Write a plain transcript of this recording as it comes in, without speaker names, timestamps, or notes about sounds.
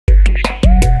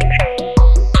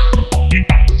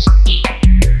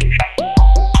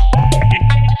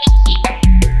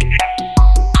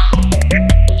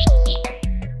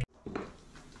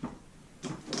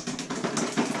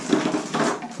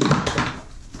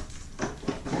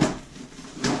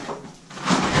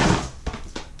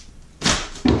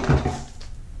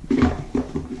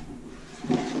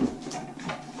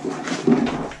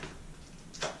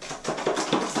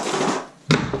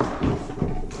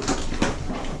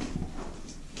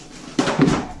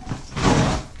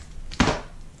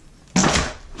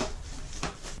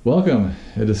Welcome.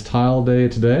 It is tile day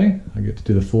today. I get to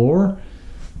do the floor,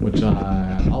 which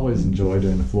I always enjoy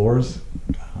doing the floors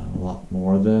a lot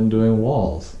more than doing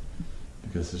walls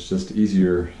because it's just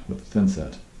easier with the thin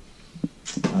set.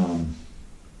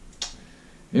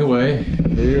 Anyway,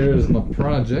 here's my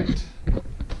project.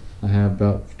 I have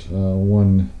about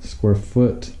 1 square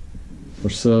foot or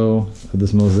so of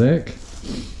this mosaic.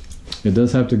 It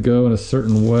does have to go in a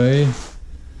certain way,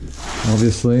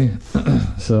 obviously.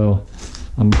 So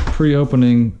I'm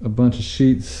pre-opening a bunch of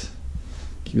sheets,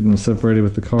 keeping them separated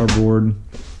with the cardboard.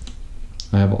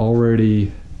 I have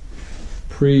already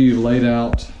pre-laid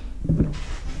out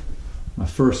my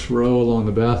first row along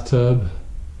the bathtub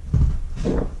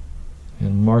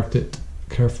and marked it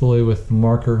carefully with the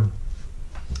marker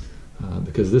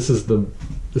because this is the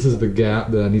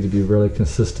gap that I need to be really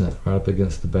consistent right up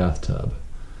against the bathtub.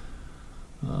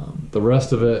 The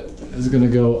rest of it is going to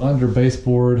go under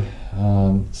baseboard,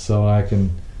 so I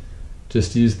can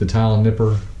just use the tile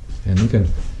nipper, and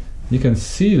you can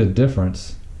see the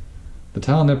difference. The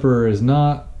tile nipper is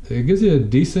not, it gives you a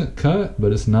decent cut,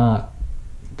 but it's not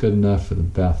good enough for the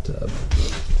bathtub.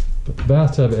 But the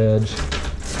bathtub edge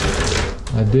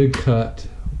I did cut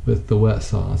with the wet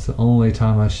saw. It's the only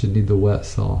time I should need the wet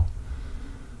saw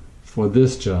for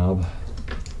this job.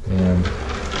 And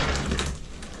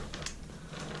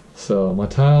so my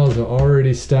tiles are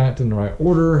already stacked in the right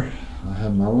order. I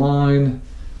have my line.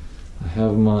 I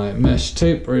have my mesh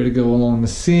tape ready to go along the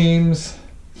seams.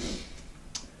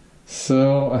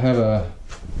 So I have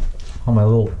on my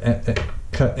little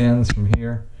cut ends from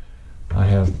here, I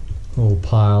have a little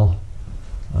pile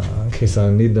in case I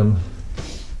need them.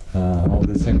 All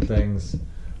the same things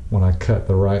when I cut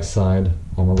the right side,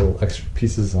 all my little extra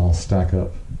pieces I'll stack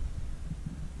up.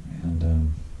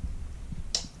 And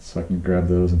so I can grab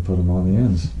those and put them on the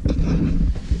ends.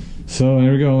 So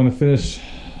here we go. I'm going to finish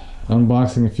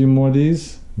unboxing a few more of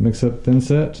these, mix up thin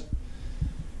set,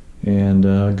 and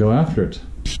go after it.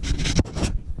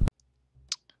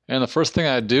 And the first thing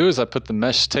I do is I put the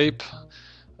mesh tape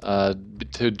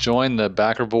to join the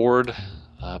backer board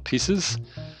pieces.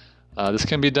 This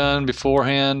can be done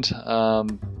beforehand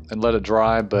and let it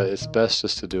dry, but it's best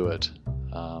just to do it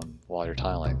while you're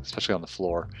tiling, especially on the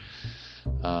floor.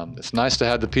 It's nice to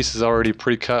have the pieces already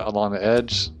pre-cut along the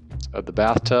edge of the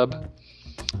bathtub.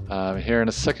 Here in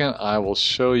a second I will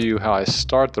show you how I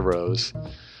start the rows.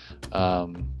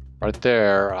 Right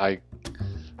there,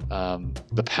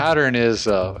 the pattern is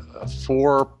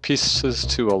 4 pieces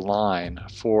to a line.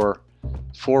 Four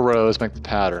rows make the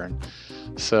pattern.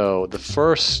 So the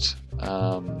first,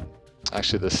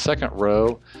 actually the second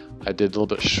row, I did a little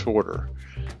bit shorter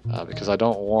because I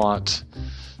don't want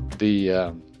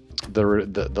the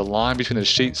line between the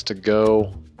sheets to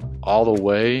go all the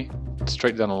way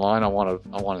straight down the line. I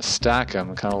want to stack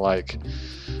them, kind of like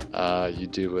you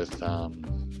do with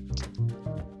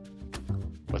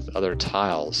other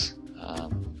tiles.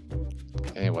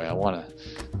 Anyway, I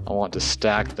want to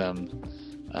stack them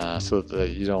so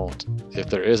that you don't, if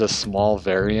there is a small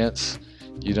variance,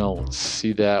 you don't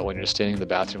see that when you're standing in the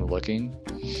bathroom looking.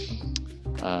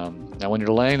 Now when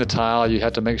you're laying the tile, you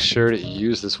have to make sure that you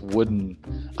use this wooden,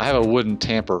 I have a wooden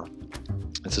tamper.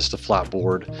 It's just a flat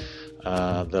board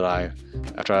that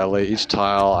after I lay each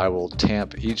tile, I will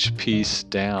tamp each piece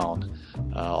down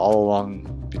all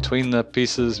along between the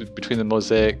pieces, between the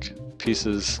mosaic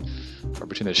pieces, or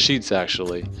between the sheets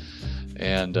actually,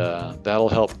 and that'll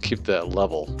help keep that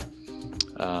level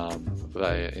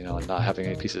by not having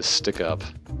any pieces stick up.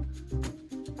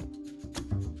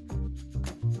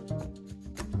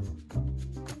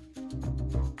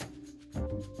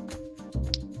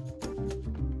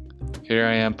 Here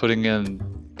I am cutting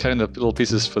the little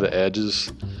pieces for the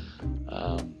edges.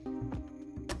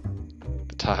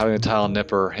 Having a tile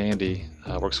nipper handy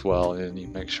works well, and you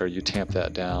make sure you tamp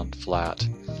that down flat.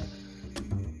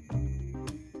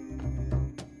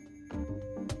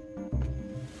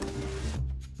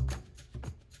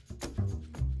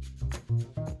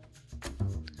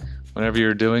 Whenever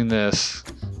you're doing this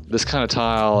kind of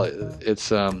tile, it's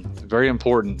very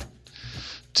important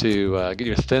to get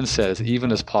your thin set as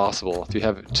even as possible. If you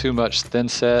have too much thin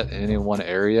set in any one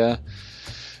area,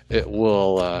 it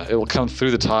will come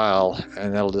through the tile,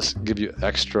 and that'll just give you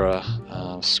extra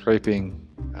scraping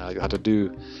you have to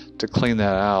do to clean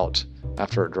that out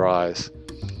after it dries.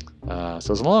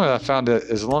 So as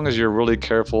long as you're really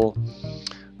careful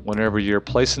whenever you're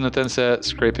placing the thin set,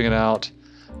 scraping it out,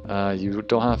 you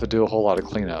don't have to do a whole lot of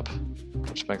cleanup,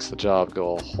 which makes the job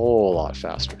go a whole lot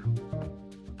faster.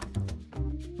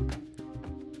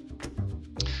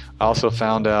 I also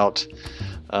found out,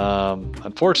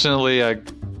 unfortunately, I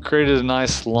created a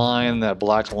nice line, that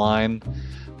black line,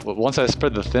 once I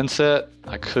spread the thin set,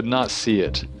 I could not see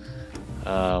it,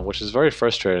 which is very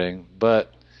frustrating.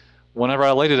 But whenever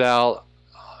I laid it out,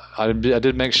 I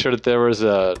did make sure that there was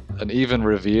an even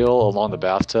reveal along the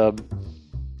bathtub.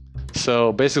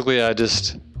 So basically I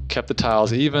just kept the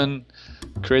tiles even,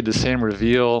 created the same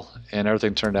reveal, and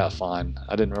everything turned out fine.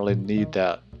 I didn't really need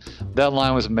that. That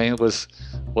line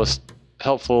was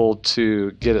helpful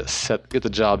to get the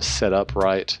job set up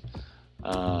right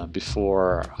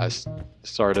before I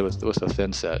started with the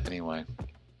thin set anyway.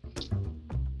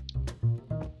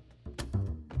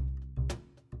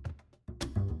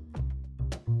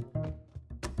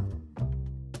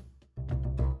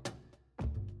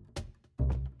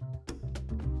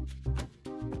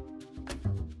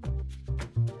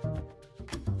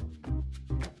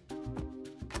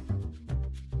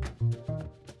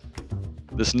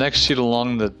 This next sheet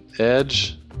along the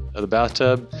edge of the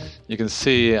bathtub, you can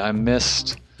see I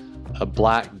missed a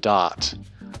black dot.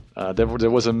 There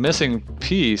was a missing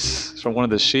piece from one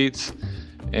of the sheets,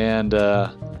 and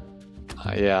yeah,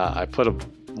 I put a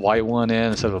white one in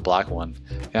instead of a black one.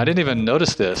 And I didn't even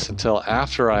notice this until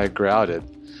after I grouted.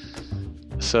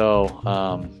 So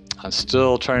I'm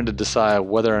still trying to decide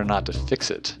whether or not to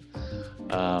fix it.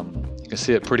 You can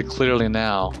see it pretty clearly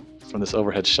now from this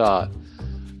overhead shot.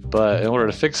 But in order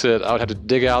to fix it, I would have to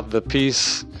dig out the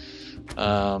piece.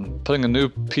 Putting a new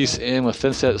piece in with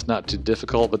thin set is not too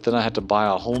difficult, but then I had to buy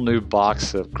a whole new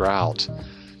box of grout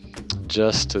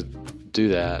just to do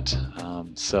that.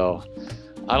 So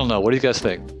I don't know. What do you guys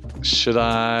think? Should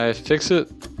I fix it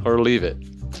or leave it?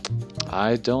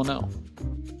 I don't know.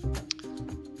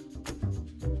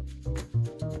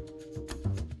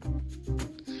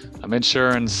 I made sure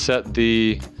and set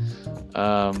the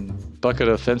bucket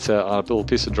of thin set on a little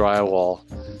piece of drywall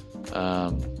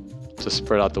to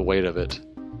spread out the weight of it,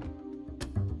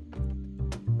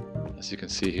 as you can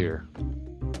see here.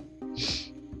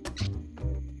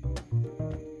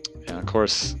 And of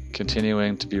course,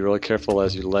 continuing to be really careful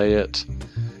as you lay it,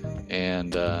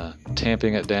 and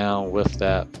tamping it down with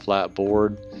that flat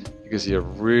board gives you a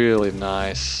really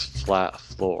nice flat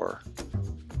floor.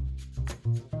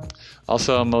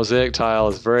 Also, Mosaic tile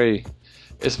is very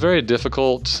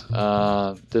difficult,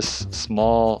 this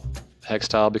small hex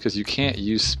tile, because you can't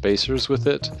use spacers with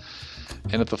it.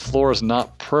 And if the floor is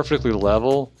not perfectly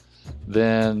level,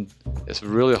 then it's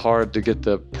really hard to get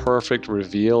the perfect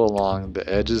reveal along the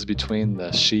edges between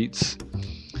the sheets.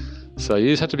 So you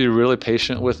just have to be really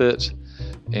patient with it,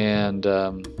 and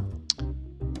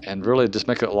really just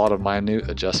make a lot of minute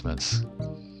adjustments.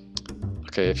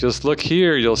 Okay, if you just look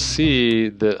here, you'll see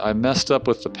that I messed up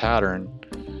with the pattern,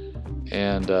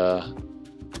 and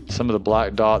some of the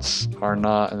black dots are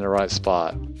not in the right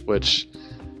spot, which,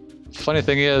 funny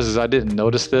thing is I didn't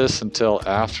notice this until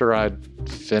after I'd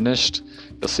finished.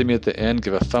 You'll see me at the end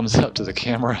give a thumbs up to the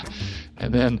camera,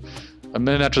 and then a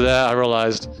minute after that I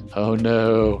realized, oh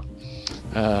no.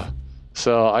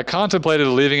 So I contemplated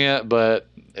leaving it, but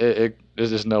there's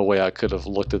just no way I could have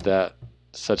looked at that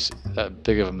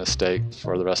big of a mistake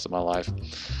for the rest of my life.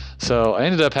 So I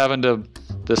ended up having to,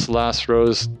 these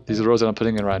rows that I'm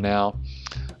putting in right now,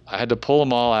 I had to pull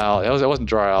them all out. It wasn't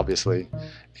dry, obviously,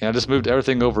 and I just moved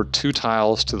everything over 2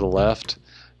 tiles to the left,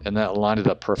 and that lined it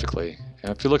up perfectly.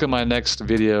 And if you look at my next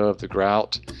video of the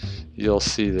grout, you'll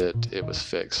see that it was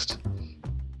fixed.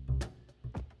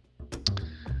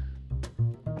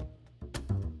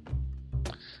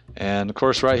 And of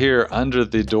course, right here under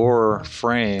the door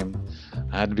frame,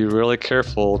 I had to be really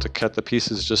careful to cut the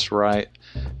pieces just right,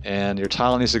 and your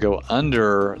tile needs to go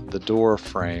under the door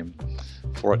frame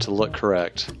for it to look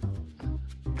correct.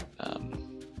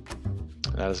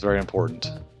 That is very important.